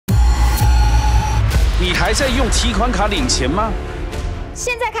你还在用提款卡领钱吗？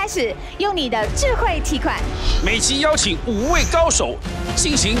现在开始用你的智慧提款，每集邀请5位高手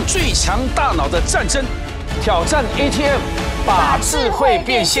进行最强大脑的战争，挑战 ATM， 把智慧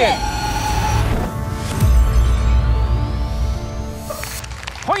变现。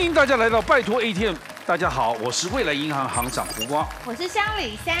欢迎大家来到拜託 ATM。大家好，我是未来银行行长胡瓜，我是乡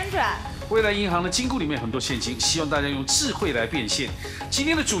里 Sandra。未来银行的金库里面很多现金，希望大家用智慧来变现。今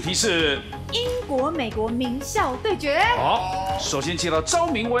天的主题是英国美国名校对决。好，首先介绍赵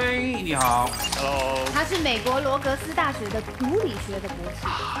明威，你好 ，Hello， 他是美国罗格斯大学的毒理学的博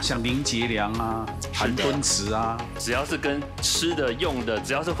士。像林杰良啊、韩敦慈啊，只要是跟吃的、用的，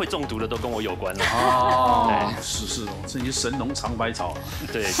只要是会中毒的，都跟我有关了。哦，是哦，这些神农尝百草。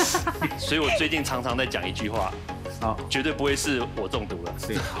对，所以我最近常常在讲一句话。好，绝对不会是我中毒了。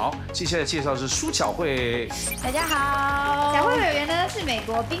对，好，接下来介绍是苏巧慧。大家好，巧慧委员呢是美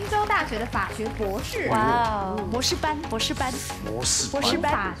国宾州大学的法学博士。哇，博士班，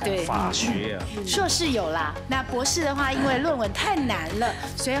对，法学啊。硕士有啦，那博士的话，因为论文太难了，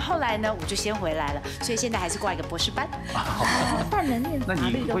所以后来呢，我就先回来了，所以现在还是挂一个博士班。但能念那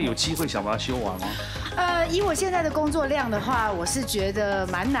你会有机会想把它修完吗？以我现在的工作量的话，我是觉得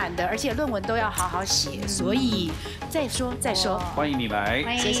蛮难的，而且论文都要好好写，所以再说。欢迎你来，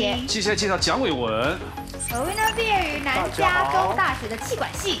谢谢。接下来介绍蒋伟文。我呢毕业于南加州大学的企管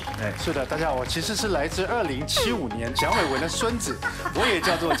系。哎，是的，大家好，我其实是来自2075年蒋伟文的孙子，我也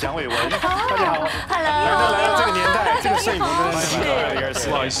叫做蒋伟文。大家好 ，Hello， 来到这个年代，这个摄影棚真的是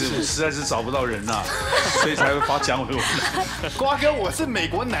不好意思，我实在是找不到人呐，所以才会发蒋伟文。瓜哥，我是美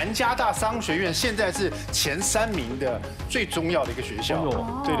国南加大商学院，现在是前3名的最重要的一个学校。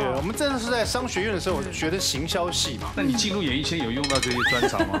对，我们真的是在商学院的时候学的行销系嘛。那你进入演艺圈有用到这些专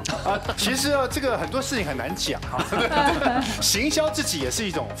长吗？其实这个很多事情很难讲哈，行销自己也是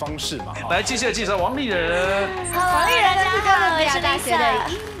一种方式嘛。来，接下来介绍王俐人。王俐人呢是哥伦比亚大学的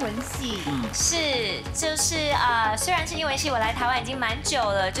英文系。虽然是英文系，我来台湾已经蛮久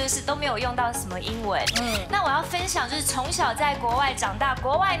了，就是都没有用到什么英文。那我要分享就是从小在国外长大，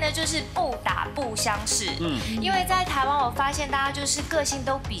国外呢就是不打不相识。因为在台湾我发现大家就是个性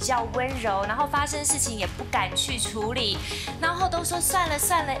都比较温柔，然后发生事情也不敢去处理，然后都说算了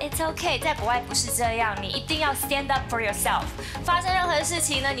 ，it's okay。在国外不是这样，你一定要 stand up for yourself。发生任何事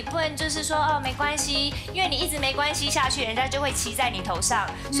情呢，你不能就是说哦没关系，因为你一直没关系下去，人家就会骑在你头上。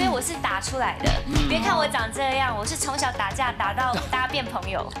所以我是打出来的。别看我长这样，我是从小打架打到大家变朋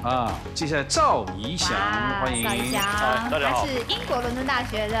友。接下来赵怡翔，欢迎。赵怡翔，大家好。他是英国伦敦大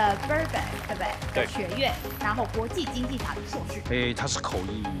学的 Birkbeck 对不对？对。学院，然后国际经济法的硕士。他是口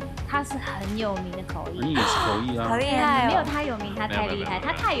译。他是很有名的口译。你也是口译啊？好厉害！没有他有名，他太厉害，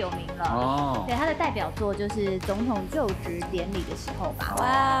他太有名了。哦。对，他的代表作就是总统就职典礼的时候吧。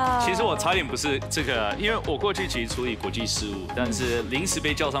哇。其实我差点不是这个，因为我过去其实处理国际事务，但是临时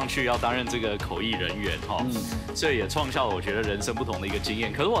被叫上去要担任这个口译人员哈，所以也创下了我觉得人生不同的一个经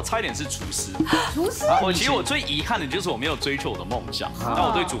验。可是我差一点是厨师。厨师？其实我最遗憾的就是我没有追求我的梦想，但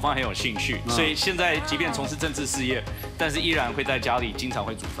我对煮饭很有兴趣，所以现在即便从事政治事业，但是依然会在家里经常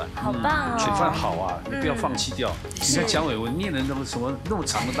会煮饭。好棒哦！煮饭好啊，你不要放弃掉。你看蒋伟文念了那么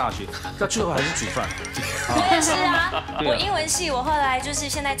长的大学，到最后还是煮饭。我也是啊，我英文系，我后来就是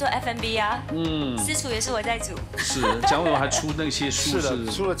现在做 F&B 啊，私厨也是我在煮。是，蒋伟文还出那些书，是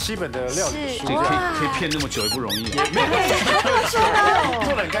的，出了7本的料理书，对，可以骗那么久也不容易。没有，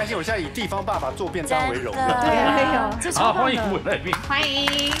做得很开心。我现在以地方爸爸做便当为荣。对，好，欢迎我们来宾，欢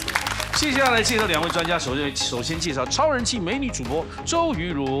迎。接下来介绍2位专家，首先介绍超人气美女主播周瑜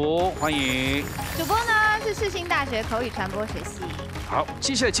如，欢迎。主播呢是世新大学口语传播学系。好，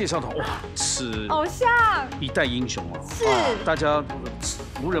接下来介绍的是偶像一代英雄啊，是大家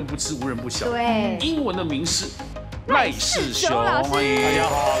无人不知无人不晓。对，英文的名士赖世雄老师，欢迎。大家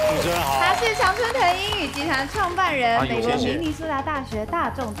好，主持人好。他是常春藤英语集团创办人，美国明尼苏达大学大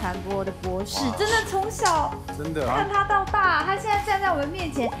众传播的博士，真的从小看他到大，他现在站在我们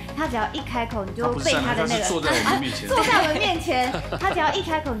面前，他只要一开口，你就被他的那个坐在我们面前，坐在我们面前，他只要一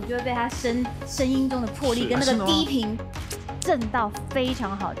开口，你就会被他声音中的魄力跟那个低频震到非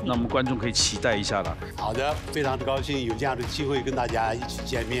常好听。那我们观众可以期待一下了。好的，非常的高兴有这样的机会跟大家一起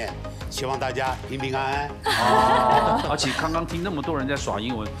见面，希望大家平平安安。而且刚刚听那么多人在耍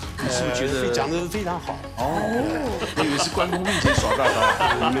英文，你是不是觉得讲得非常好？我以为是关公面前耍大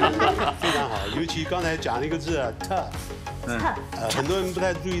刀。非常好，尤其刚才讲了一个字 tough，很多人不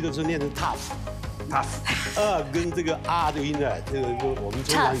太注意的是念成 tough。tough 跟这个 R 的音呢，这个我们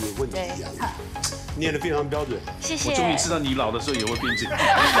通常有问题一样，念得非常标准。谢谢。我终于知道你老的时候也会变这样。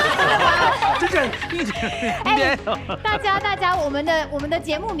真的，大家，我们的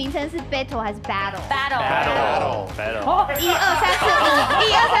节目名称是 Battle 还是 Battle？Battle。哦，1、2、3、4、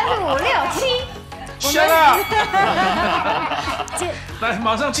5，1、2、3、4、5、6、7。来，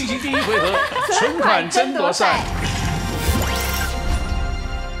马上进行第一回合存款争夺赛。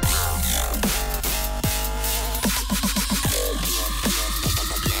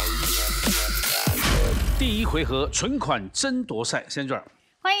第一回合存款争夺赛 ，Sandra。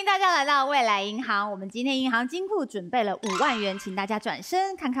欢迎大家来到未来银行。我们今天银行金库准备了5万元，请大家转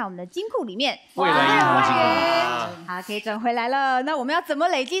身看看我们的金库里面。未来银行金库，好，可以转回来了。那我们要怎么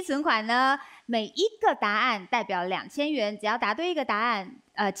累积存款呢？每一个答案代表2000元，只要答对一个答案，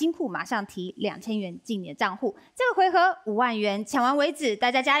金库马上提2000元进你的账户。这个回合5万元，抢完为止，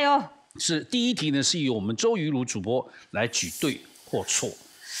大家加油！是第一题呢，是由我们周瑜如主播来举对或错。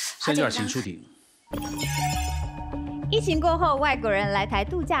Sandra，请出题。疫情过后，外国人来台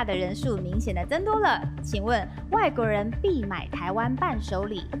度假的人数明显的增多了。请问，外国人必买台湾伴手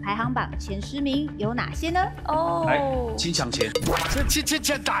礼排行榜前10名有哪些呢？哦，来，请抢钱，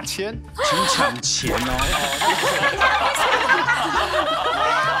先打钱，请抢钱哦！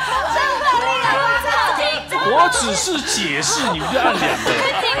我只是解释，你们就按2个。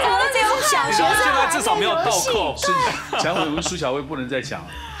小学生现在至少没有倒扣。是蒋伟文、苏巧慧不能再抢了。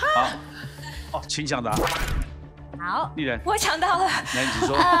好，哦，请抢答。好，丽人，我抢到了。来，你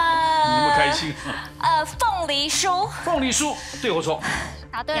说，你那么开心？凤梨酥。凤梨酥，对或错？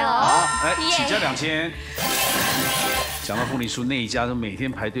答对了。好，来，请加2000。讲到凤梨酥那一家，都每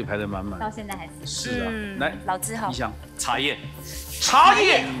天排队排得满满。到现在还是。是啊，来，老字号。你想茶叶。茶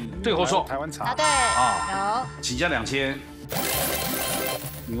叶，对或错？台湾茶。答对。啊，有。请加2000。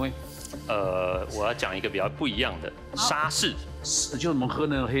因为。我要讲一个比较不一样的沙士，就我们喝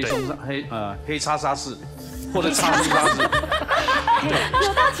那个黑叉沙士，或者叉松沙士，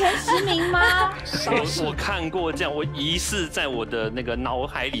有到前10名吗？我看过这样，我疑似在我的那个脑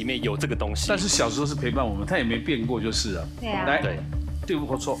海里面有这个东西。但是小时候是陪伴我们，他也没变过就是了。对啊。来，对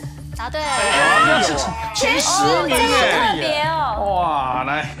或错？答对。前10名耶，特别哦。哇，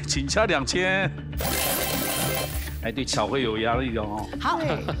来，请加2000。哎，对巧慧有压力的哦。好，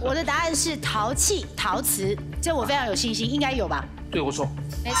我的答案是陶器、陶瓷，这我非常有信心，应该有吧？对或错？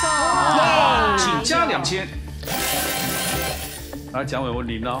没错。请加2000。来，蒋伟文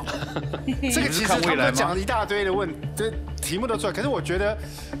0哦。这个其实他们讲了一大堆的这题目都出来，可是我觉得，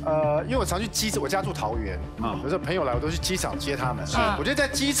因为我常去我家住桃园，有时候朋友来，我都去机场接他们。我觉得在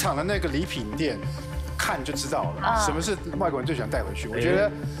机场的那个礼品店看就知道了，什么是外国人最喜欢带回去。我觉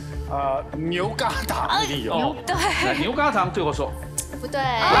得。牛轧糖一定有，对，牛轧糖对或错？不对，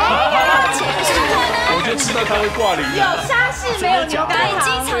我就知道他会挂0。有沙士没有牛轧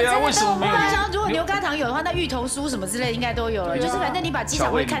糖？对啊，为什么没有？如果牛轧糖有的话，那芋头酥什么之类应该都有了。就是反正你把机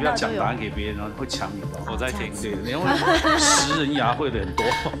场会看到都有。不要讲答案给别人，会抢你的。我在听，对，因为食人牙会的很多。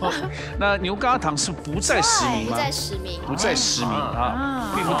那牛轧糖是不在10名吗？不在10名，不在10名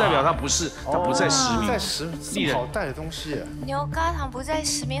啊，并不代表它不是，它不在10名。在10，好带的东西。牛轧糖不在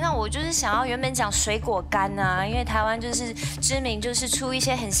10名，那我就是想要原本讲水果干啊，因为台湾就是知名就是出一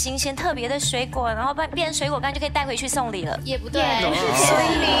些很新鲜特别的水果，然后变成水果干就可以带回去送礼了。也不对，不是前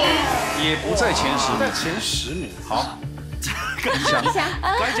10名，也不在前10名，在前10名。好，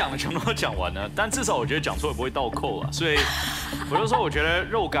该讲的全部都讲完了，但至少我觉得讲错也不会倒扣啊，所以我就说我觉得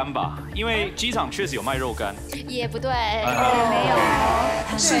肉干吧，因为机场确实有卖肉干。也不对，没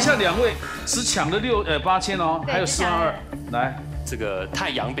有。剩下2位只抢了8000哦，还有42000。来，这个太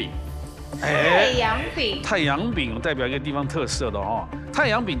阳饼。太阳饼代表一个地方特色的哦。太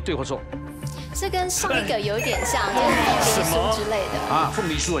阳饼对或错？这跟上一个有一点像，就是凤梨酥之类的。凤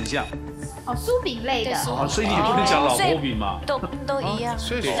梨酥很像。哦，酥饼类的。所以你不能讲老婆饼嘛？都一样。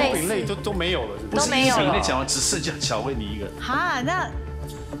所以酥饼类都没有了，都没有了。你讲完只剩下巧慧你一个。哈，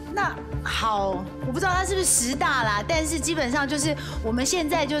那好，我不知道它是不是10大啦，但是基本上就是我们现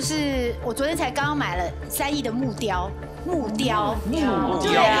在就是我昨天才刚买了3亿的木雕，就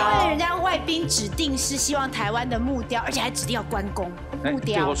是因为人家外宾指定是希望台湾的木雕，而且还指定要关公木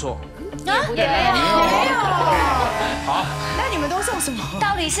雕。对或错？也没有。好，那你们都送什么？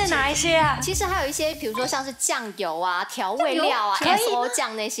到底是哪一些啊？其实还有一些，比如说像是酱油啊、调味料啊、SO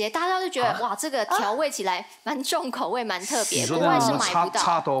酱那些，大家都觉得哇，这个调味起来蛮重口味、蛮特别，国外是买不到。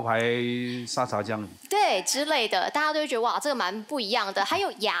插头牌沙茶酱。对之类的，大家都会觉得哇，这个蛮不一样的。还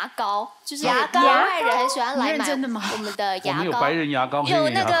有牙膏，就是国外人很喜欢来买我们们的牙膏，我们有白人牙膏，有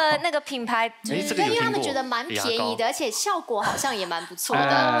那个品牌，对，因为他们觉得蛮便宜的，而且效果好像也蛮不错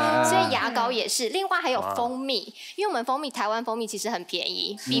的，所以牙膏也是。另外还有蜂蜜，因为我们台湾蜂蜜其实很便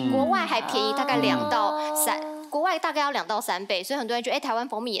宜，比国外还便宜，大概2到3。国外大概要2到3倍，所以很多人觉得台湾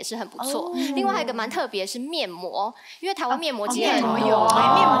蜂蜜也是很不错。另外还有一个蛮特别是面膜，因为台湾面膜其实很多，面膜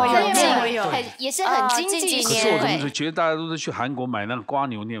有，也是很经济年。可是我觉得大家都是去韩国买那个瓜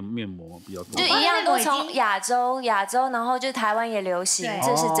牛面膜比较多，就一样都从亚洲，然后就台湾也流行，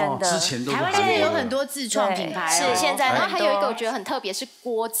这是真的。之前都台湾现在有很多自创品牌，是现在。然后还有一个我觉得很特别是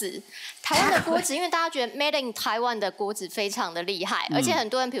锅子。台湾的锅子，因为大家觉得 Made in Taiwan 的锅子非常的厉害，而且很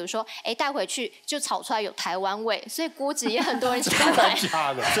多人比如说，带回去就炒出来有台湾味，所以锅子也很多人喜欢买。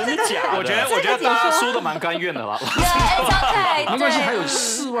真的假的？我觉得大家说的蛮甘愿的啦。没关系，还有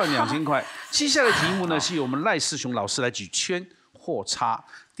42000块。接下来的题目呢，是由我们赖世雄老师来举圈或叉。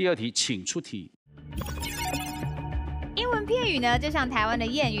第2题，请出题。英文片语呢，就像台湾的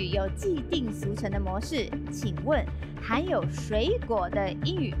谚语，有既定俗成的模式。请问含有水果的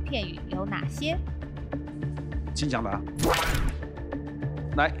英语片语有哪些？请讲答。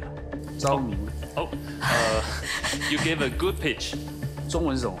来，招名。You gave a good pitch。中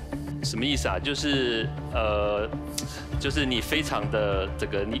文是什么？什么意思啊？就是你非常的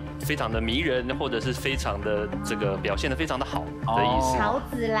你非常的迷人，或者是非常的表现得非常的好的意思。桃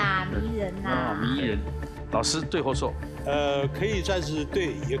子啦，迷人啦。迷人。老师对或错？可以算是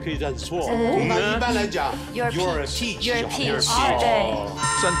对，也可以算是错。那一般来讲 ，You're a peach， 对，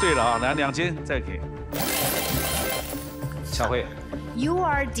算对了啊。来2000再给。巧慧。You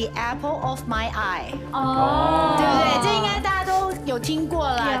are the apple of my eye。对不对？这应该大家都有听过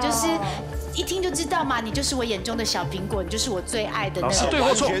啦，就是一听就知道嘛，你就是我眼中的小苹果，你就是我最爱的那个。老师对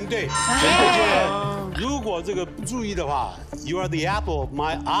或错？全对，全对。如果这个不注意的话 ，You are the apple of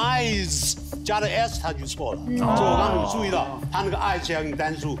my eyes。加了 s 它就错了，所以我刚刚有注意到，它那个 i 是要用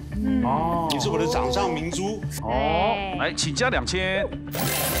单数。你是我的掌上明珠。来，请加2000。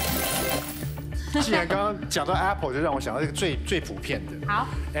既然刚刚讲到 apple， 就让我想到一个最普遍的。好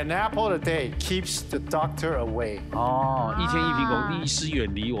 ，An apple a day keeps the doctor away。一天一苹果，医师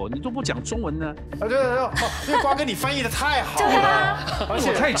远离我。你都不讲中文呢？对，因为瓜哥你翻译的太好了，而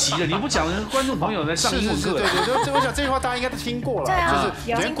且我太急了，你不讲，观众朋友在上英文课。对，我想这句话大家应该都听过了，就是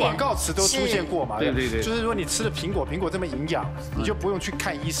连广告词都出现过嘛。对，就是说你吃了苹果这么营养，你就不用去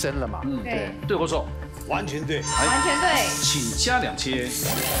看医生了嘛。对或错？完全对，完全对。请加2000。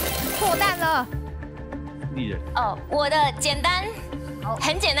破蛋了。丽人。我的简单，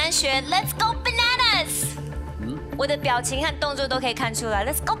很简单学 ，Let's go bananas。我的表情和动作都可以看出来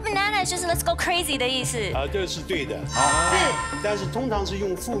 ，Let's go bananas 就是 Let's go crazy 的意思。这是对的。是，但是通常是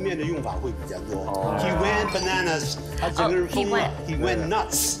用负面的用法会比较多。He went bananas， 他整个人疯了。He went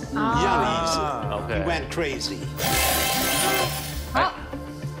nuts， 一样的意思。He went crazy。好，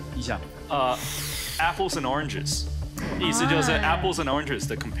一项，apples and oranges。意思就是 apples and oranges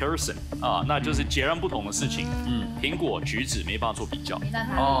的 comparison 那就是截然不同的事情。苹果、橘子没办法做比较。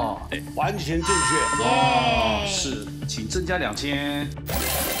对，完全正确。是，请增加2000。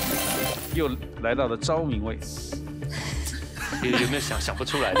又来到了招名位，有没有想不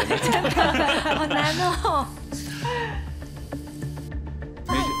出来的？好难哦。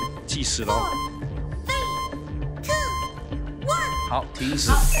计时喽。好，停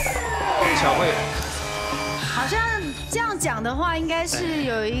止。巧慧。好像这样讲的话，应该是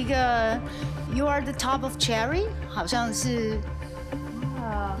有一个 You are the top of cherry， 好像是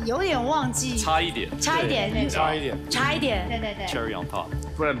有点忘记，差一点，对 ，Cherry on top，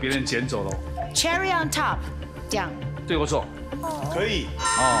 不然别人捡走了。Cherry on top， 这样对或错？可以。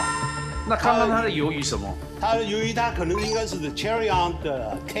那刚刚他的鱿鱼什么？他的鱿鱼，他可能应该是 the cherry on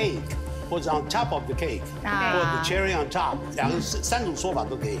the cake。或者 on top of the cake， 或者 cherry on top， 3种说法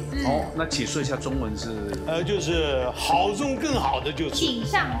都可以。那解说一下中文是？就是好中更好的就是锦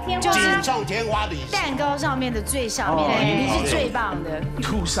上添花，锦上添花的意思。蛋糕上面的最上面，你是最棒的。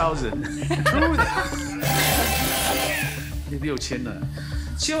2000，6000了，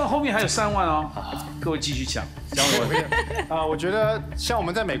希望后面还有3万哦。各位继续抢。我觉得像我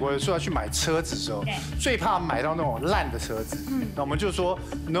们在美国有时候要去买车子的时候，最怕买到那种烂的车子。那我们就说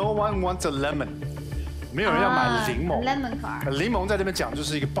No one wants a lemon， 没有人要买柠檬。Lemon car， 柠檬在这边讲就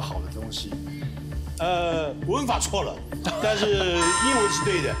是一个不好的东西。文法错了，但是英文是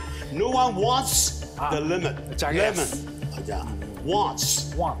对的。No one wants the lemon， 加个 lemon， 好加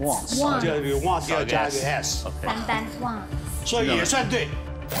wants， 这个 wants 要加一个 s， 单 wants， 所以也算对。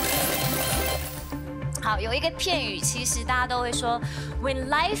好，有一个片语，其实大家都会说 ，When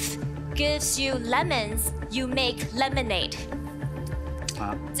life gives you lemons, you make lemonade。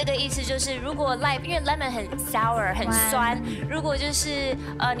这个意思就是如果因为 lemon 很 sour 很酸，如果就是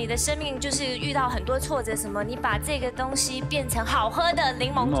你的生命就是遇到很多挫折什么，你把这个东西变成好喝的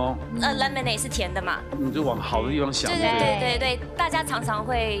柠檬，lemonade 是甜的嘛，你就往好的地方想。对，大家常常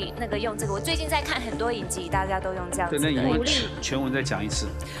会那个用这个。我最近在看很多影集，大家都用这样子的。对，那你全文再讲一次。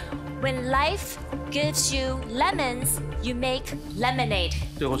When life gives you lemons, you make lemonade.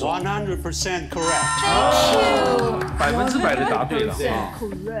 对，我说 100% correct. Thank you. 100%的答对了啊！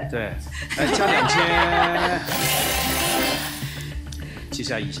对，来加2000。接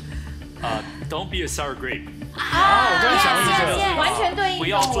下来，Don't be a sour grape. 我刚才想的是完全对应。不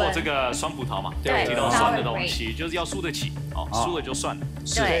要做这个酸葡萄嘛，对，提到酸的东西，就是要输得起哦，输了就算了。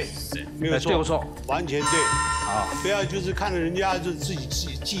对，没有错，对我说完全对。好，不要就是看着人家就自己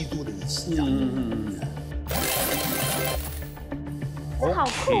嫉妒的意思。这好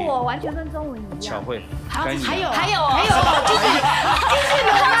酷哦，完全跟中文一样。巧慧，还有，还有，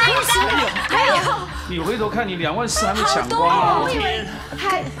你回头看你24000还没抢光啊！我以为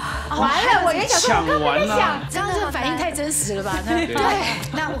还完了，我也想抢完了。刚刚这个反应太真实了吧？对，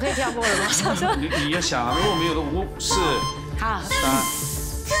那我可以跳过了吗？你要想啊，如果没有的5、4、好3，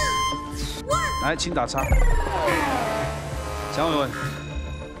来，请打叉。蒋伟文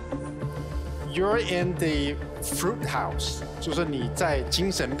 ，You're in the fruit house， 就是你在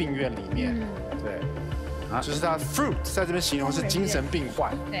精神病院里面，对，就是他 fruit 在这边形容是精神病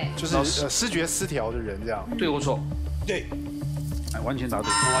患，对，就是思觉失调的人这样。对或错？对，哎，完全答对，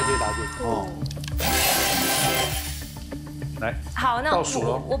完全答对。哦。来，好，那我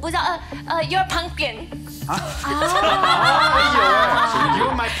不知道，You're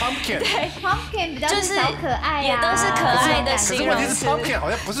pumpkin。You're my pumpkin。对 ，pumpkin 比较是小可爱也都是可爱的形容词。问题是 pumpkin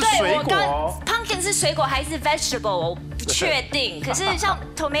好像不是水果哦。pumpkin 是水果还是 vegetable？ 我不确定。可是像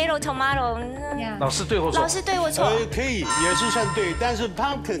tomato， 老师对或错？老师对或错？可以，也是算对，但是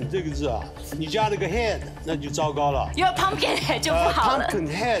pumpkin 这个字啊，你加了个 head， 那就糟糕了。You're pumpkin head 就不好了。pumpkin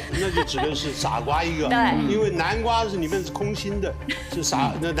head 那就指的是傻瓜一个。对。因为南瓜是里面是空心的，是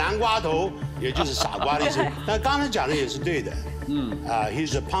傻，那南瓜头也就是傻瓜的意思。但刚才讲的也是对的。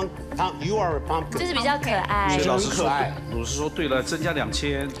He's a you are a pumpkin。就是比较可爱。老师说对了，增加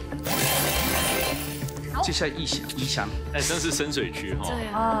2000。接下来怡翔，哎，真是深水区哈。对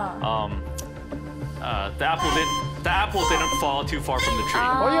啊。The apple didn't fall too far from the tree。代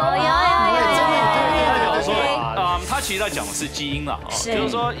表说，他其实在讲的是基因啦，就是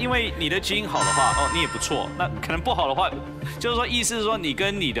说，因为你的基因好的话，你也不错。那可能不好的话，就是说，意思是说，你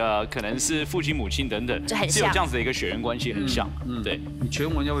跟你的可能是父亲、母亲等等，是有这样子的一个血缘关系，很像。对。你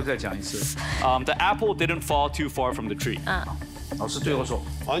全文要不要再讲一次？The apple didn't fall too far from the tree。老师对或错？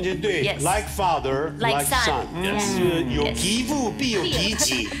完全对 ，like father, like son， 是有皮肤必有皮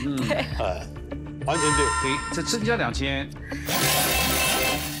己。完全对，可以再增加2000。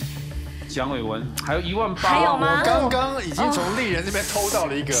蒋伟文还有18000，还有吗？我刚刚已经从丽人这边偷到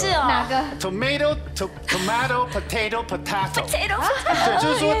了一个，是哦，哪个 ？Tomato, potato。对，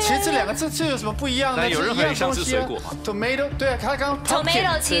就是说，其实这2个字有什么不一样呢？有任何一项是水果吗 ？Tomato， 对啊，他刚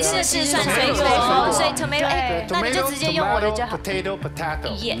Tomato 其实是算水果，所以 tomato， 那你就直接用我的就好。Potato。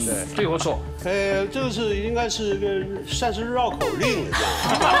 Yes。对或错？这个是应该是个算是绕口令了，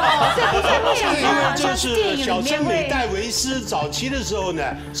这样。因为这是小森美戴维斯早期的时候呢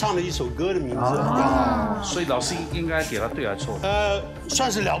唱的一首歌的名字。所以老师应该给他对还是错？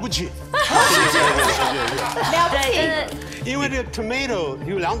算是了不起。了不起。因为这个 tomato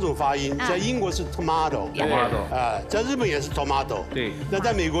有2种发音，在英国是 tomato， 在日本也是 tomato， 对。那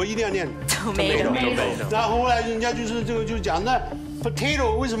在美国一定要念 tomato。那后来人家就是这个就讲那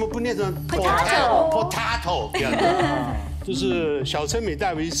potato 为什么不念成 potato 这样子？就是小森美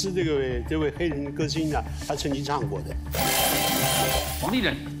戴维斯这位黑人歌星啊，他曾经唱过的。王俐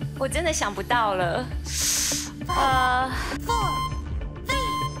人，我真的想不到了。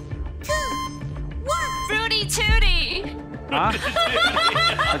Fruity Tooty。啊？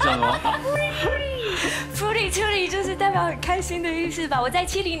他讲什么 ？Fruity Tooty 就是代表很开心的意思吧？我在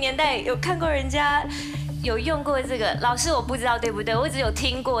70年代有看过人家有用过这个，老师我不知道对不对，我只有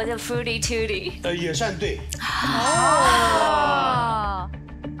听过这 Fruity Tooty。也算对。哦。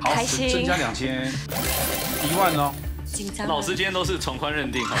开心。增加2000，10000哦。紧张。老师今天都是从宽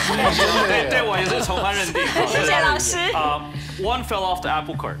认定哈。对我也是从宽认定。谢谢老师。One fell off the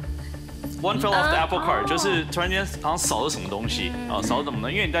apple cart。One fell off the apple cart， 就是突然间好像少了什么东西少了什么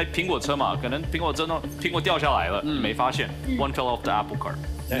呢？因为你在苹果车嘛，可能苹果掉下来了，没发现。One fell off the apple cart。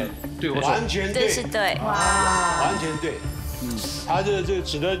对，完全对，这是对，完全对。他这个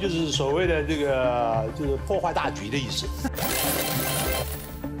指的就是所谓的这个就是破坏大局的意思。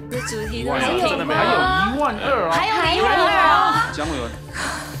这主题的还有12000啊！还有12000啊！蒋伟文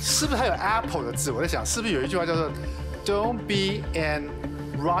是不是还有 apple 的字？我在想，是不是有一句话叫做 "Don't be an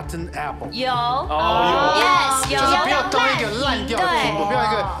rotten apple"？ 有，yes， 有，就是不要当一个烂掉的苹果，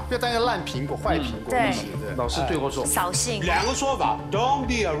不要当一个烂苹果、坏苹果。对，老师对或错？扫兴。2个说法 ，Don't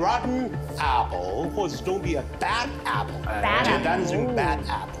be a rotten apple， 或者是 Don't be a bad apple。简单的是用 bad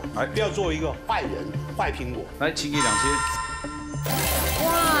apple， 不要做一个坏人、坏苹果。来，请给2000。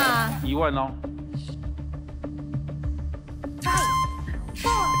哇，1万哦。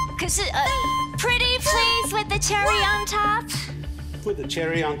可是Pretty please with the cherry on top。 Put the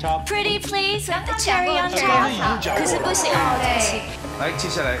cherry on top. Pretty please with the cherry on top。可是不行哦，对不起。来，接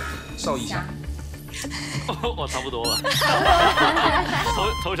下来邵怡翔。我差不多了。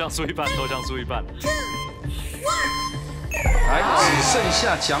投降输一半，投降输一半。来，只剩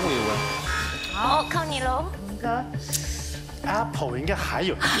下蒋伟文。好，靠你喽，文哥。Apple 应该还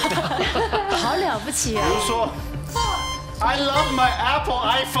有一个，好了不起啊！比如说 I love my Apple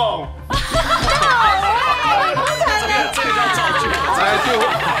iPhone。这个叫造句。来，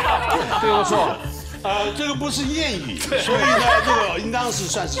对或错？这个不是谚语，所以呢，这个应当是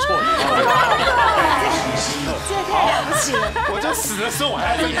算是错的。这太了不起了！我就死的时候我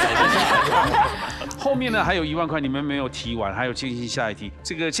还在找。后面呢还有1万块，你们没有提完，还有进行下一题。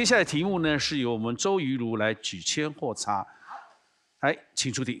这个接下来题目呢是由我们周瑜如来举签或插。来，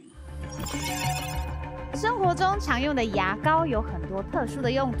请出题。生活中常用的牙膏有很多特殊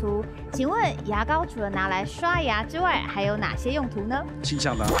的用途，请问牙膏除了拿来刷牙之外，还有哪些用途呢？请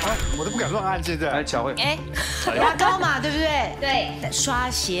抢答。我都不敢乱按，现在。来，巧慧。牙膏嘛，对不对？对，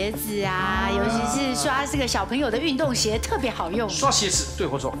刷鞋子啊，尤其是刷这个小朋友的运动鞋，特别好用。刷鞋子，对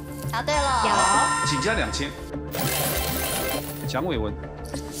或错？答对了。有。请加2000。蒋伟文。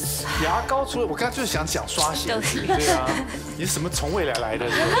牙膏除了我刚才就是想讲刷鞋子，对啊，你是什么从未来的？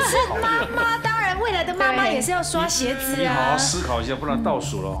可是妈妈，当然未来的妈妈也是要刷鞋子啊。你好好思考一下，不然倒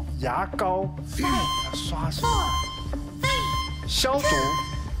数了。牙膏刷什么？消毒。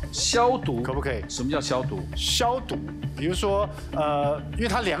消毒可不可以？什么叫消毒？消毒，比如说因为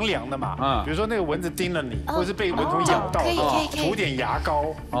它凉凉的嘛，比如说那个蚊子叮了你，或者是被蚊虫咬到，涂点牙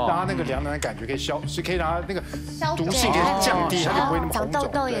膏，让它那个凉凉的感觉可以是可以让它那个毒性可以降低，它就不会那么红肿。长痘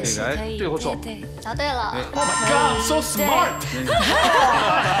痘也是可以。对或错？答对了。Oh my God, so smart！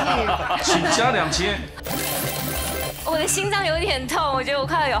 请加2000。我的心脏有点痛，我觉得我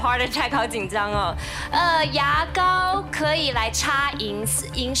快要有 heart attack， 好紧张哦。牙膏可以来擦银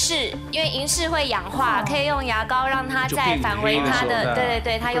饰，因为银饰会氧化，可以用牙膏让它再返回它的，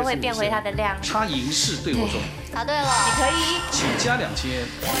对，它又会变回它的亮。擦银饰对或错？答对了，你可以。请加2000，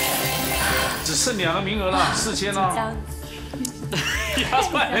只剩2个名额了，4000了。牙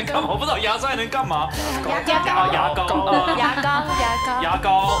刷能干嘛？我不知道牙刷能干嘛。牙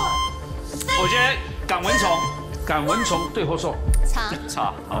膏。我觉得赶蚊虫对或错？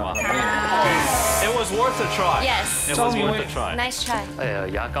差，好吧。It was worth a try. Yes. It was worth a try. Nice try. 哎呀，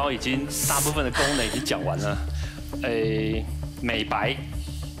牙膏已经大部分的功能已经讲完了。美白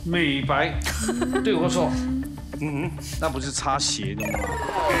对或错？那不是擦鞋的吗？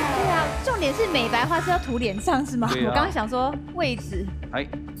对啊，重点是美白话是要涂脸上是吗？我刚刚想说位置。哎，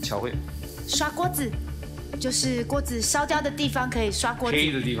巧慧。刷锅子。就是锅子烧焦的地方可以刷锅子，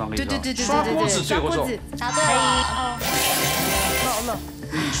黑的地方可以刷。对，刷锅子对或错？答对了。漏。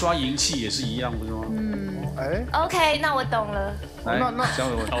你刷银器也是一样，不是吗？OK， 那我懂了。来，那蒋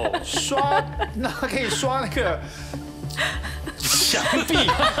伟文刷，那可以刷那个墙壁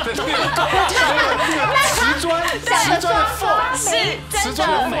的那个瓷砖的缝，是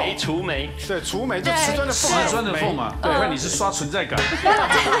除霉，对，除霉就瓷砖的缝，瓷砖的缝嘛。对，看你是刷存在感，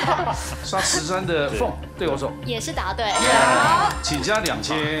刷瓷砖的缝，对我说也是答对。请加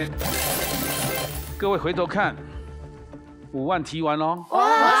2000。各位回头看，5万提完喽，恭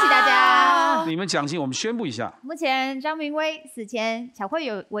喜大家！你们奖金我们宣布一下，目前张明威4000，巧慧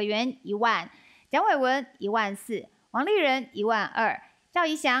有委员1万，蒋伟文14000，王丽人12000，赵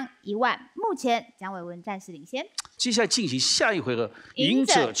怡翔1万。目前蒋伟文暂时领先。接下来进行下一回合，赢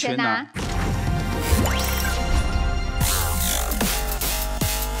者全拿。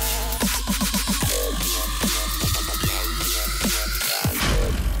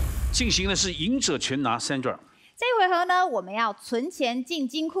进行的是赢者全拿 Sandra。这一回合呢，我们要存钱进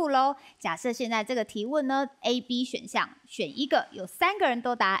金库喽。假设现在这个提问呢 ，A、B 选项选一个，有3个人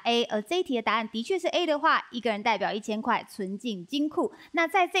都答 A， 而这一题的答案的确是 A 的话，一个人代表1000块存进金库。那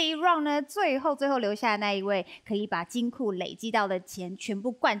在这一 round 呢，最后留下的那一位，可以把金库累积到的钱全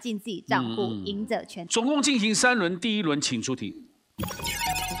部灌进自己账户，赢者全拿。总共进行3轮，第1轮请出题。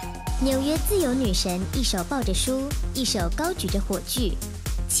纽约自由女神一手抱着书，一手高举着火炬，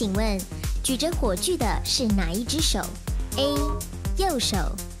请问举着火炬的是哪一只手 ？A. 右手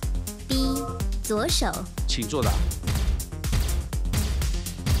B 左手，请作答。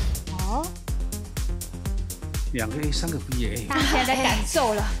哦，2个 A， 3个 B， 哎，大家现在在感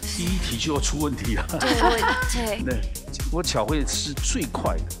受了。第一题就要出问题了。对，不过巧慧是最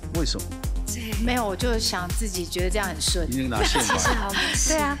快的，为什么？没有，我就想自己觉得这样很顺。已经拿线其实好没事。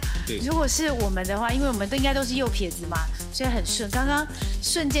对啊，如果是我们的话，因为我们都应该都是右撇子嘛，所以很顺。刚刚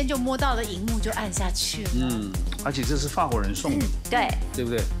瞬间就摸到了荧幕，就按下去了。而且这是法国人送的，对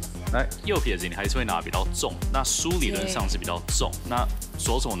不对？来，右撇子你还是会拿比较重，那书理论上是比较重，那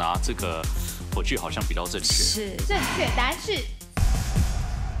左手拿这个火炬好像比较正确。是正确答案是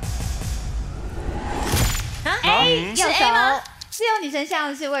A， 右手吗？自由女神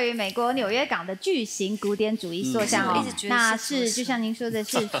像是位于美国纽约港的巨型古典主义塑像哦，那是就像您说的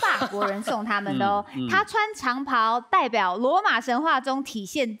是法国人送他们的哦。他穿长袍，代表罗马神话中体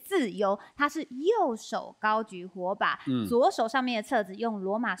现自由。他是右手高举火把，左手上面的册子用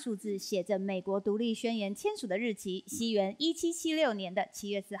罗马数字写着美国独立宣言签署的日期，西元1776年的7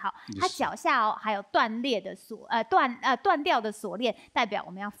月4号。他脚下哦还有断掉的锁链，代表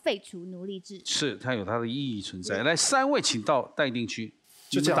我们要废除奴隶制。是它有它的意义存在。来，3位请到待定区，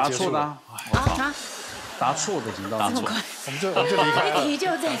就这样答错的啊！答错的请到，我们就离开了。一题就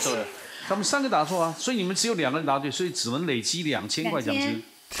这题，他们3个答错啊，所以你们只有2个人答对，所以只能累积2000块奖金。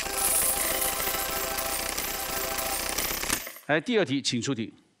来，第2题，请出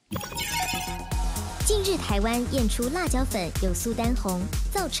题。近日台湾验出辣椒粉有苏丹红，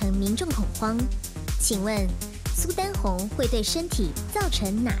造成民众恐慌。请问苏丹红会对身体造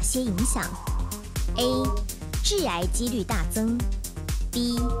成哪些影响 ？A. 致癌几率大增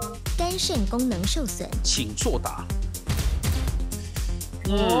B. 肝肾功能受损，请作答。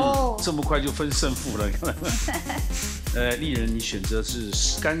这么快就分胜负了。丽人，你选择是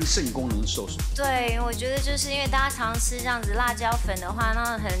肝肾功能受损。对，我觉得就是因为大家常吃这样子辣椒粉的话，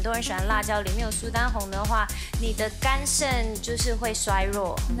那很多人喜欢辣椒，里面有苏丹红的话，你的肝肾就是会衰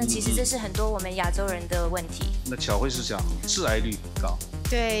弱。那其实这是很多我们亚洲人的问题。那巧慧是讲致癌率高。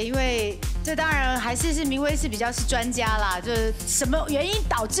对，因为这当然还是明威是比较是专家啦，就是什么原因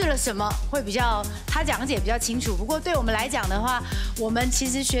导致了什么会比较他讲解比较清楚。不过对我们来讲的话，我们其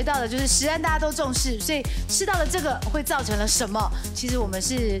实学到的就是食安大家都重视，所以吃到了这个会造成了什么，其实我们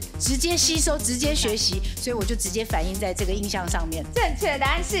是直接吸收、直接学习，所以我就直接反映在这个印象上面。正确答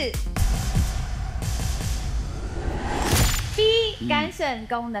案是 B， 肝肾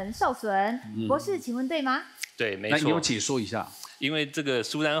功能受损。博士，请问对吗？对，没错。那你有解说一下。因为这个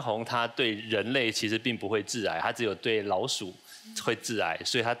苏丹红它对人类其实并不会致癌，它只有对老鼠会致癌，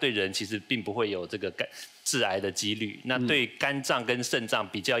所以它对人其实并不会有这个致癌的几率。那对肝脏跟肾脏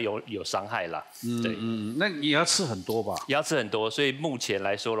比较有伤害啦。对，那也要吃很多吧？也要吃很多，所以目前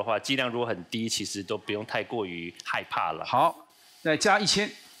来说的话，剂量如果很低，其实都不用太过于害怕了。好，再加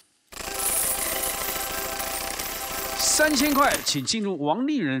1000，3000块，请进入王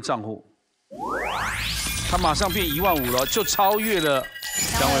丽人的账户。他马上变15000了，就超越了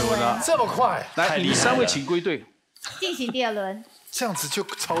蔣伟文了。这么快？来，你3位请归队。进行第2轮。这样子就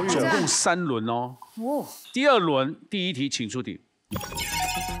超越了。总共3轮哦。第2轮第1题，请出题。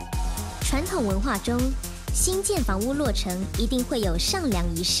传统文化中，新建房屋落成一定会有上梁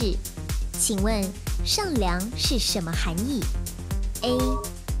仪式，请问上梁是什么含义 ？A.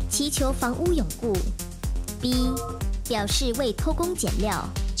 祈求房屋永固 B. 表示为偷工减料，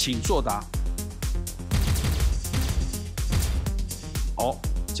请作答。哦，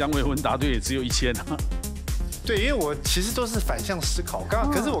姜维文答对也只有1000啊。对，因为我其实都是反向思考，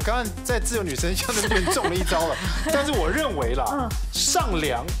可是我刚刚在自由女神像那边中了一招了，但是我认为啦，上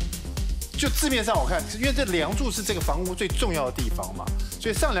梁就字面上我看，因为这梁柱是这个房屋最重要的地方嘛，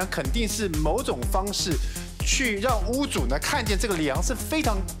所以上梁肯定是某种方式去让屋主呢看见这个梁是非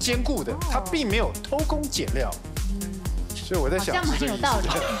常坚固的，他并没有偷工减料。所以我在想，这样蛮有道理。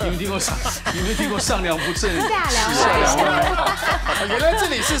你们听过上梁不正下梁歪？原来这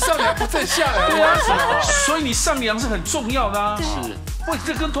里是上梁不正下梁歪，所以你上梁是很重要的啊。是。喂，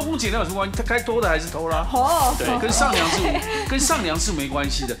这跟偷工减料有什么关系？他该偷的还是偷啦。对，跟上梁是没关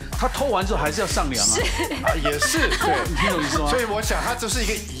系的。他偷完之后还是要上梁啊。也是，对，你听懂意思吗？所以我想，它就是一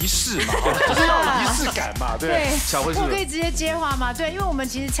个仪式嘛，就是要有仪式感嘛，对。巧慧是。我可以直接接话吗？对，因为我们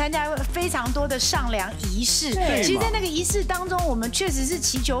其实参加非常多的上梁仪式。对。其实，在那个仪式当中，我们确实是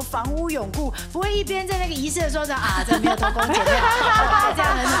祈求房屋永固，不会一边在那个仪式的时候说啊，这没有偷工减料，这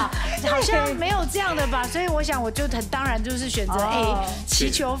样很好，好像没有这样的吧？所以我想，我就很当然就是选择 A。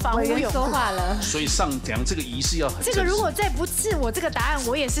祈求房屋永固。说话了，所以上梁这个仪式要很。这个如果再不是我这个答案，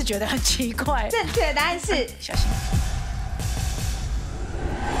我也是觉得很奇怪。正确答案是小心。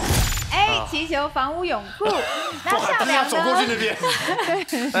A 祈求房屋永固。那下两走过去那边，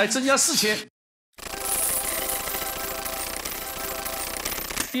来增加4000。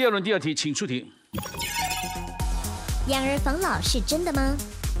第2轮第2题，请出题。养儿防老是真的吗？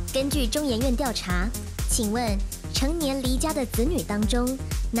根据中研院调查，请问成年离家的子女当中，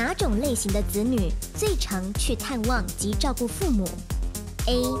哪种类型的子女最常去探望及照顾父母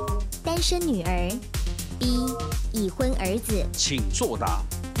 ？A. 单身女儿 ，B. 已婚儿子。请作答。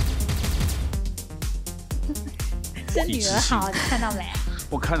生女儿好，你看到没？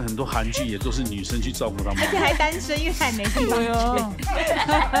我看很多韩剧也都是女生去照顾他们，而且还单身，因为还没地方去。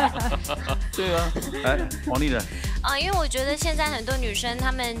对啊，来，王俐人。因为我觉得现在很多女生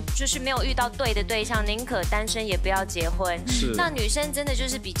她们就是没有遇到对的对象，宁可单身也不要结婚。是。那女生真的就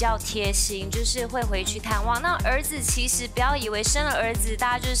是比较贴心，就是会回去探望。那儿子其实不要以为生了儿子，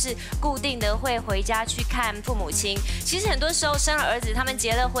大家就是固定的会回家去看父母亲。其实很多时候生了儿子，他们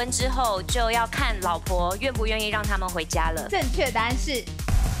结了婚之后就要看老婆愿不愿意让他们回家了。正确答案是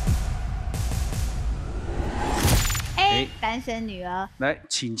A， 单身女儿。来，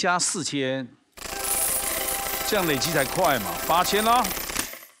请加4000。这样累积才快嘛，8000啦。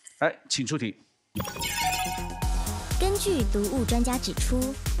来，请出题。根据毒物专家指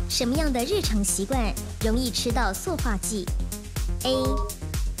出，什么样的日常习惯容易吃到塑化剂 ？A.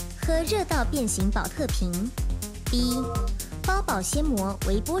 喝热到变形保特瓶 ；B. 包保鲜膜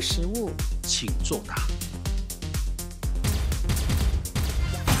微波食物。请作答。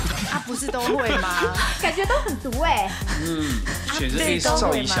不是都会吗？感觉都很毒哎。选择 A 是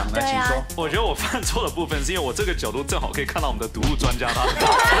赵怡翔，来，请说。我觉得我犯错的部分是因为我这个角度正好可以看到我们的毒物专家他的答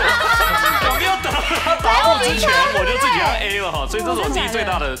案，我没有等到他答我之前，我就自己按 A 了哈，所以这是我自己最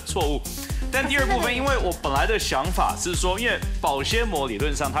大的错误。但第2部分，因为我本来的想法是说，因为保鲜膜理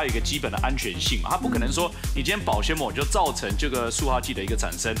论上它有一个基本的安全性嘛，它不可能说你今天保鲜膜就造成这个塑化剂的一个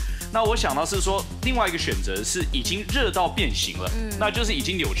产生。那我想到是说，另外一个选择是已经热到变形了，那就是已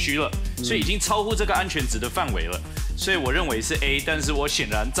经扭曲了，所以已经超乎这个安全值的范围了。所以我认为是 A， 但是我显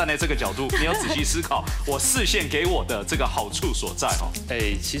然站在这个角度没有仔细思考我视线给我的这个好处所在哈。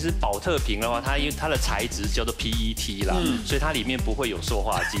其实保特瓶的话，因为它的材质叫做 PET 啦，所以它里面不会有塑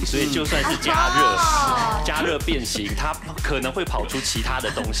化剂，所以就算是加热变形，它可能会跑出其他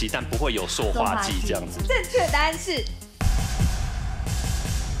的东西，但不会有塑化剂这样子。正确答案是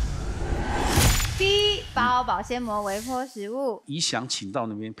B， 包保鲜膜微波食物。怡翔，请到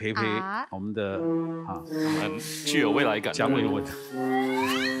那边陪我们的很具有未来感蒋伟文。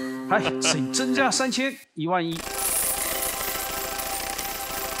来，请增加3000，11000。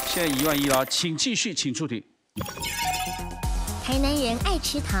现在11000了，请继续，请出题。台南人爱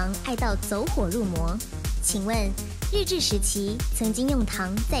吃糖，爱到走火入魔。请问日治时期曾经用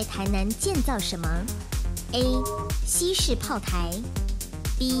糖在台南建造什么 ？A. 西式炮台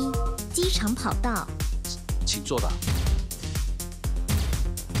B. 机场跑道。请作答。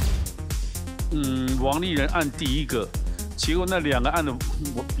王俐人按第1个，结果那2个按的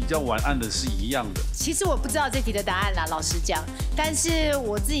我比较晚按的是一样的。其实我不知道这题的答案啦，老实讲。但是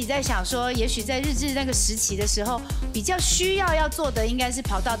我自己在想说，也许在日治那个时期的时候，比较需要做的应该是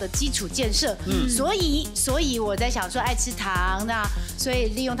跑道的基础建设。所以我在想说，爱吃糖，那所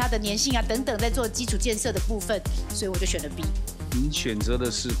以利用它的粘性啊等等，在做基础建设的部分，所以我就选了 B。您选择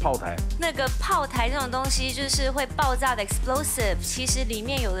的是炮台。那个炮台这种东西就是会爆炸的 explosive， 其实里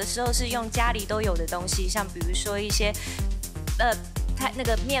面有的时候是用家里都有的东西，像比如说一些那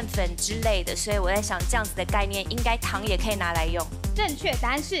个面粉之类的，所以我在想这样子的概念，应该糖也可以拿来用。正确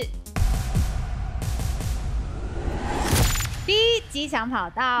答案是 B， 机场跑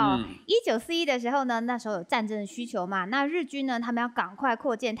道。1941的时候呢，那时候有战争的需求嘛，那日军呢，他们要赶快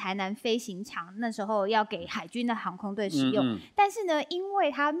扩建台南飞行场，那时候要给海军的航空队使用。但是呢，因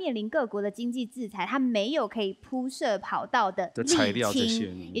为它面临各国的经济制裁，它没有可以铺设跑道的沥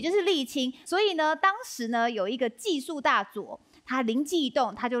青，也就是沥青，所以呢，当时呢有一个技术大佐。他灵机一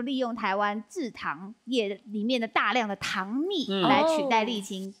动，他就利用台湾制糖业里面的大量的糖蜜来取代沥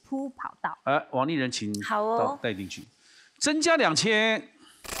青铺跑道。王俐人，请好哦，带进去，增加2000。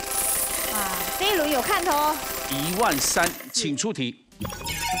这一轮有看头哦。13000，请出题。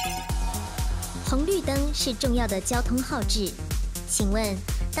红绿灯是重要的交通号志，请问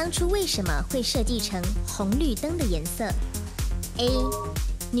当初为什么会设计成红绿灯的颜色 ？A.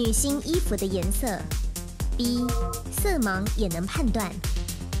 女性衣服的颜色。B. 色盲也能判断，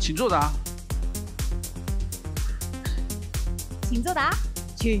请作答。请作答，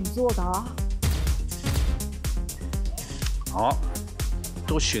请作答。好，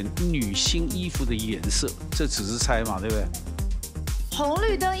都选女性衣服的颜色，这只是猜嘛，对不对？红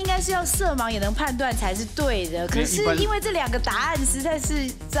绿灯应该是要色盲也能判断才是对的，可是因为这2个答案实在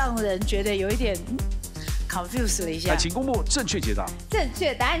是让人觉得有一点 confuse 了一下。请公布正确解答。正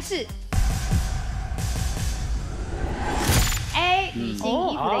确答案是 A 女性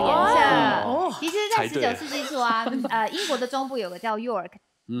衣服的颜色。其实，在19世纪初啊，英国的中部有个叫 York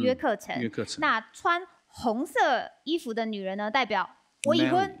约克城，那穿红色衣服的女人呢，代表我已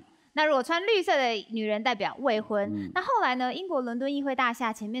婚。那如果穿绿色的女人代表未婚。那后来呢，英国伦敦议会大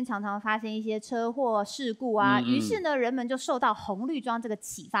厦前面常常发生一些车祸事故啊，于是呢，人们就受到红绿装这个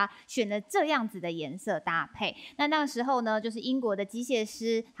启发，选了这样子的颜色搭配。那时候呢，就是英国的机械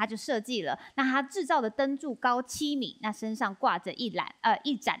师他就设计了，那他制造的灯柱高7米，那身上挂着一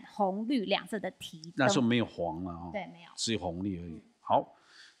盏红绿2色的提灯。那时候没有黄了对，没有，只有红绿而已。好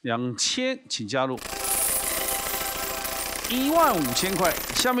，2000，请加入。15000块，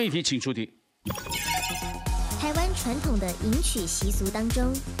下面一题请出题。台湾传统的迎娶习俗当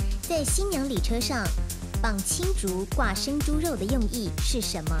中，在新娘礼车上绑青竹挂生猪肉的用意是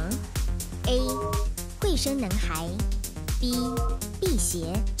什么 ？A. 会生男孩 B. 辟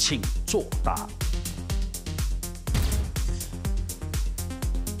邪。请作答。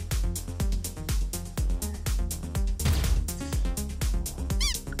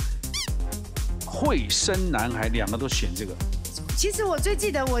会生男孩，2个都选这个。其实我最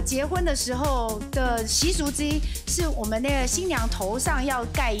记得我结婚的时候的习俗之一，是我们那个新娘头上要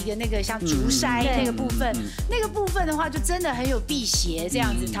盖一个那个像竹筛那个部分，那个部分的话就真的很有辟邪这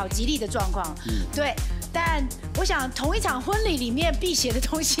样子讨吉利的状况。对，但我想同一场婚礼里面辟邪的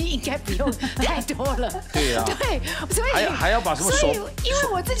东西应该不用太多了。对啊。对，所以还要把什么？所以因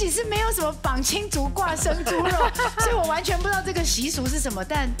为我自己是没有什么绑青竹挂生猪肉，所以我完全不知道这个习俗是什么。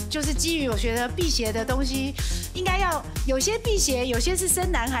但就是基于我觉得辟邪的东西，应该要有些辟邪，有些是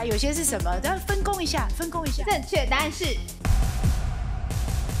生男孩，有些是什么，要分工一下，分工一下。正确答案是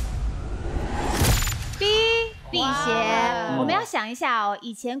B。辟邪，我们要想一下哦。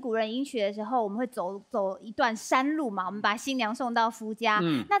以前古人迎娶的时候，我们会走一段山路嘛，我们把新娘送到夫家。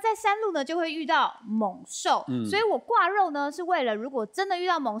那在山路呢，就会遇到猛兽，所以我挂肉呢，是为了如果真的遇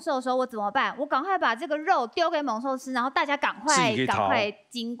到猛兽的时候，我怎么办？我赶快把这个肉丢给猛兽吃，然后大家赶快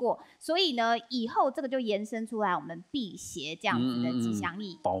经过。所以呢，以后这个就延伸出来我们辟邪这样子的吉祥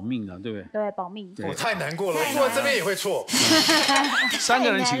意，保命啊，对不对？对，保命。我太难过了，我这边也会错。3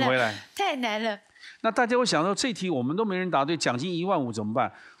个人请回来，太难了。那大家会想说，这题我们都没人答对，奖金15000怎么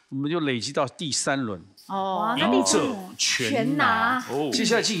办？我们就累积到第3轮。哦，赢者全拿。接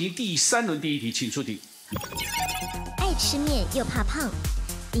下来进行第3轮第1题，请出题。爱吃面又怕胖，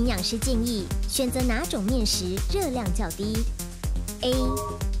营养师建议选择哪种面食热量较低 ？A.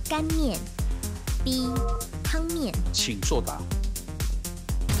 干面 B. 汤面。请作答。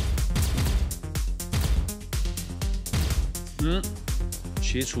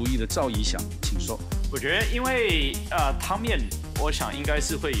学厨艺的赵怡翔，请说。我觉得，因为汤面，我想应该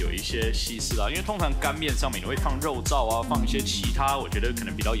是会有一些稀释啦，因为通常干面上面你会放肉燥啊，放一些其他我觉得可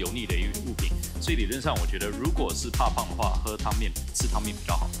能比较油腻的一个物品，所以理论上我觉得如果是怕胖的话，喝汤面吃汤面比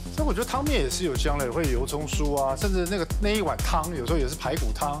较好。所以我觉得汤面也是有香类，会有油葱酥啊，甚至那一碗汤有时候也是排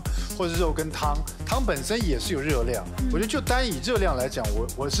骨汤或者是肉羹汤，汤本身也是有热量。我觉得就单以热量来讲，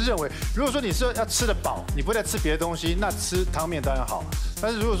我是认为，如果说你是要吃得饱，你不再吃别的东西，那吃汤面当然好。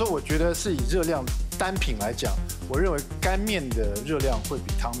但是如果说我觉得是以热量单品来讲，我认为干面的热量会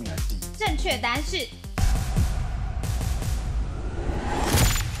比汤面还低。正确答案是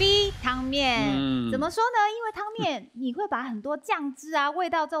B 汤面。怎么说呢？因为汤面你会把很多酱汁啊、味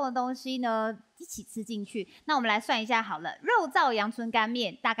道重的东西呢一起吃进去。那我们来算一下好了，肉燥阳春干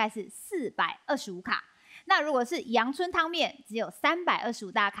面大概是425卡。那如果是阳春汤面，只有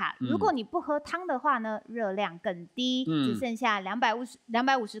325大卡。如果你不喝汤的话呢，热量更低，只剩下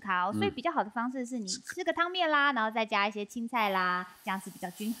250卡哦。所以比较好的方式是你吃个汤面啦，然后再加一些青菜啦，这样是比较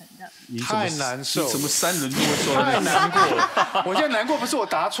均衡的。太难受，怎么3轮都会说？太难过了。我现在难过不是我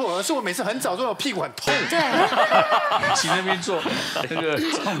答错，而是我每次很早做，我屁股很痛。对，请那边做那个，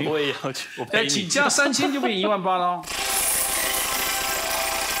我也要去。请加3000就变18000了哦。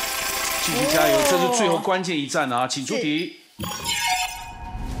继续加油，这是最后关键一战啊！请出题。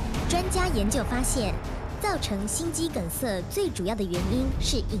专家研究发现，造成心肌梗塞最主要的原因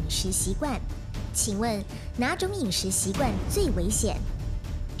是饮食习惯。请问哪种饮食习惯最危险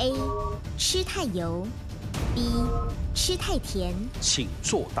 ？A. 吃太油 B. 吃太甜。请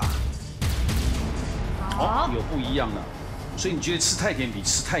作答。好，有不一样的，所以你觉得吃太甜比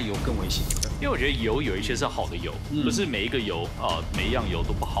吃太油更危险？因为我觉得油有一些是好的油，不是每一个油每一样油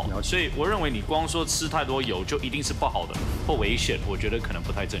都不好。所以我认为你光说吃太多油就一定是不好的或危险，我觉得可能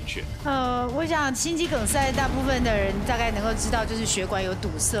不太正确。我想心肌梗塞大部分的人大概能够知道，就是血管有堵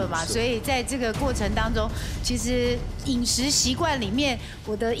塞嘛，所以在这个过程当中，其实饮食习惯里面，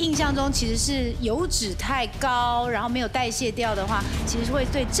我的印象中其实是油脂太高，然后没有代谢掉的话，其实会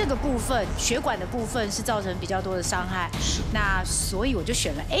对这个部分血管的部分是造成比较多的伤害。那所以我就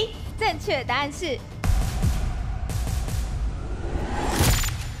选了 A。正确答案是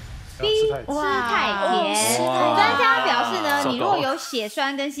B， 吃太甜。专家表示呢，你如果有血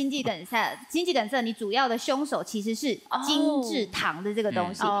栓跟心肌梗塞，你主要的凶手其实是精制糖的这个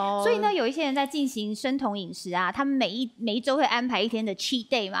东西。所以呢，有一些人在进行生酮饮食啊，他们每一周会安排一天的 cheat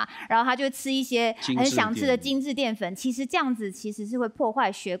day 嘛，然后他就会吃一些很想吃的精制淀粉。其实这样子其实是会破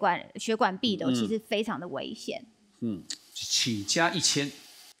坏血管壁的，其实非常的危险。请加1000。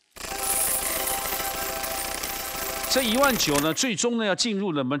这19000呢，最终呢要进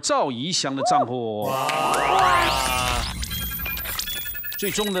入了我们赵怡翔的账户。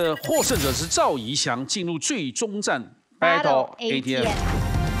最终的获胜者是赵怡翔，进入最终战 Battle ATM。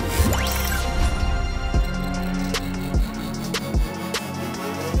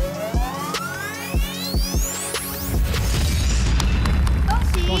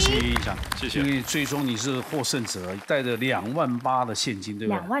恭喜怡翔，谢谢。因为最终你是获胜者，带着28000的现金，对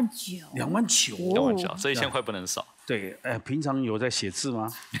不对？29000，这1000块不能少。对，平常有在写字吗？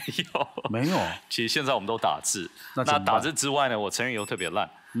没有。其实现在我们都打字。那打字之外呢，我成语又特别烂，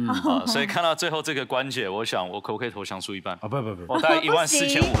所以看到最后这个关节，我想我可不可以投降输一半？不，我大概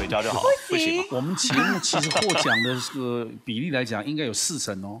14500回家就好了。不行。我们节目其实获奖的这个比例来讲，应该有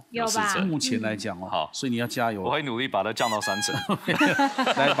40%哦。有吧？目前来讲哦。好，所以你要加油。我会努力把它降到30%。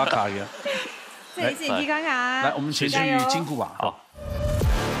来，把卡给。这里是你卡卡。来，我们前去金库吧。好。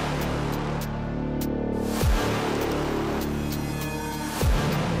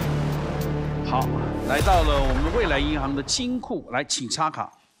好，来到了我们未来银行的金库，来，请插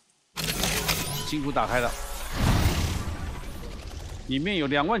卡。金库打开了，里面有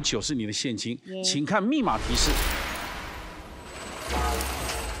29000是你的现金，请看密码提示。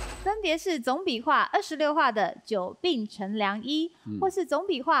分别是总笔画26画的久病成良医，或是总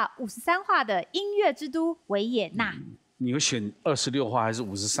笔画53画的音乐之都维也纳。你会选26画还是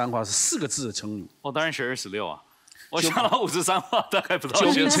53画？是4个字的成语。我当然选26啊。我想到53画，大概不知道。久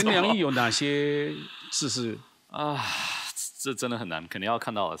病成良医有哪些字是这真的很难，肯定要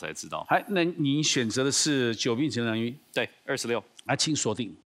看到了才知道。那你选择的是久病成良医？对，26。来，请锁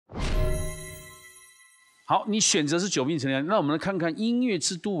定。好，你选择是久病成良医，那我们来看看音乐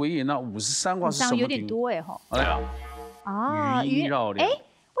之都维也纳53画是什么？有点多哎吼。对啊。余音绕梁。为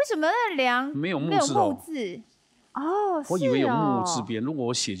什么那梁没有木字哦？我以为有木字边，如果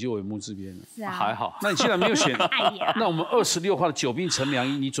我写就有木字边了。是啊，还好。那你既然没有选，那我们26画的久病成良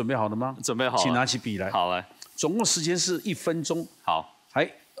医，你准备好了吗？准备好了。请拿起笔来。好，来。总共时间是1分钟。好。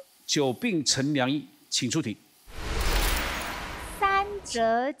久病成良医，请出题。三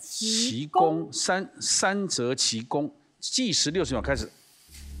折其功。三折其功，计时60秒开始。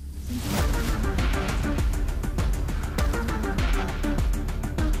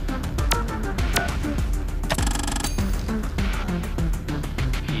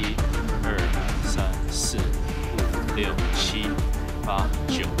6、7、8、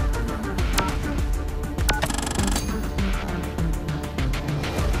9。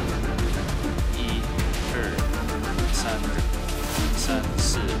1、2、3、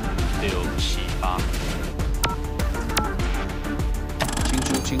4、6、7、8。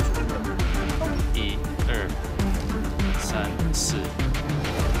清楚。1、2、3、4。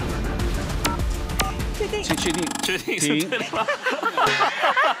确定。停。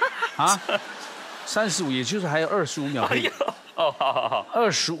35，也就是还有25秒可以。好。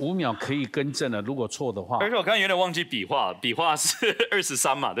25秒可以更正了，如果错的话。而且我刚刚有点忘记笔画是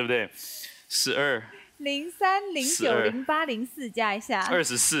23嘛，对不对？12、03、09、08、04加一下。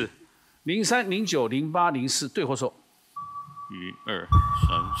24、03、09、08、04，对或错？1、2、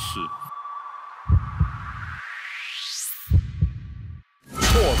3、4。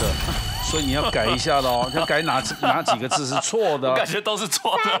错的。所以你要改一下喽，要改哪几个字是错的？我感觉都是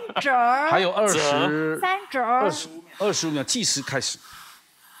错的。3折。还有3折。25秒，计时开始。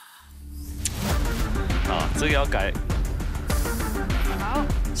这个要改。好。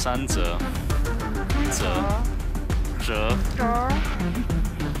3折。折。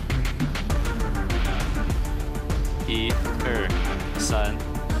1、2、3、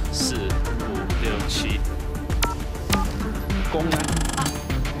4、5、6、7。功呢？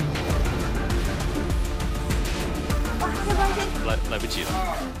哇，这关键。来不及了。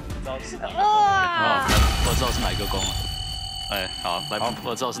哇！我知道是哪一个宫了。哎，好，来，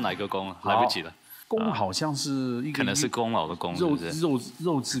我知道是哪一个宫了，来不及了。宫好像是一个，可能是功劳的功，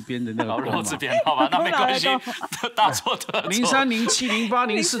肉字边的那个肉字边，好吧，那没关系，大错特错。03、07、08、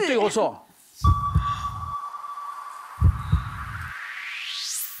04，对或错？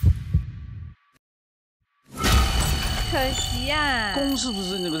可惜啊。宫是不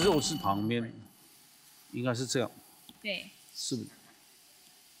是那个肉字旁边？应该是这样。对。是不是？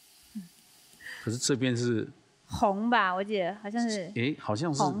可是这边是红吧？我记得好像是。哎，好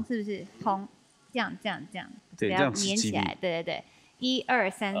像是。红是不是？红。这样，对，这样粘起来，对，1、2、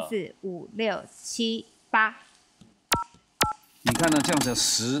3、4、5、6、7、8。你看呢？这样子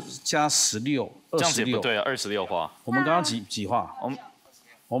10加16，26。这样子也不对啊，26画。我们刚刚几画？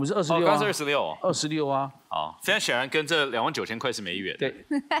我们是26。刚刚是26。26啊。好，非常显然跟这29000块是没缘。对，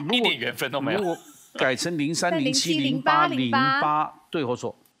一点缘分都没有。如果改成03、07、08、08，对或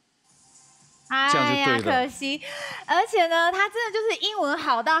错？这样就对了。可惜，而且呢，他真的就是英文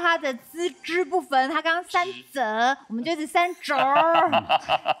好到他的资质不分，他刚刚3折，我们就是3轴。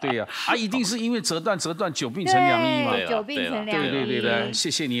对呀，一定是因为折断久病成良医嘛。久病成良医。对，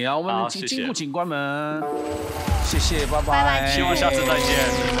谢谢你啊，我们金库请关门，谢谢，拜拜，希望下次再见，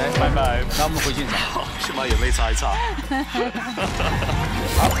拜拜。那我们回现场，去把眼泪擦一擦。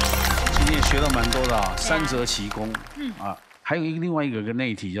好，今天也学了蛮多的啊，3折奇功，还有另外一个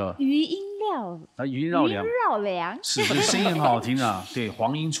内题叫余音绕梁，是声音很好听啊。对，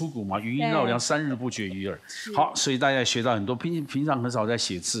黄莺出谷嘛，余音绕梁，3日不绝于耳。好，所以大家也学到很多，平常很少在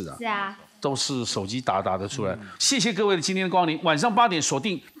写字的，是啊，都是手机打得出来。谢谢各位的今天的光临，晚上8点锁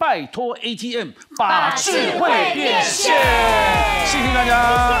定，拜托 ATM 把智慧变现。谢谢大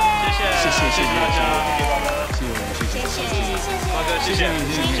家，谢谢大家，谢谢我们，瓜哥，谢谢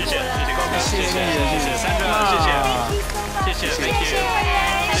瓜哥，谢谢Sandra，谢谢。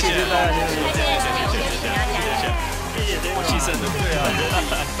谢谢大家，谢谢，我牺牲的，对啊，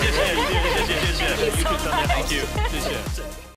谢谢，YouTube 上面 Thank you，谢谢。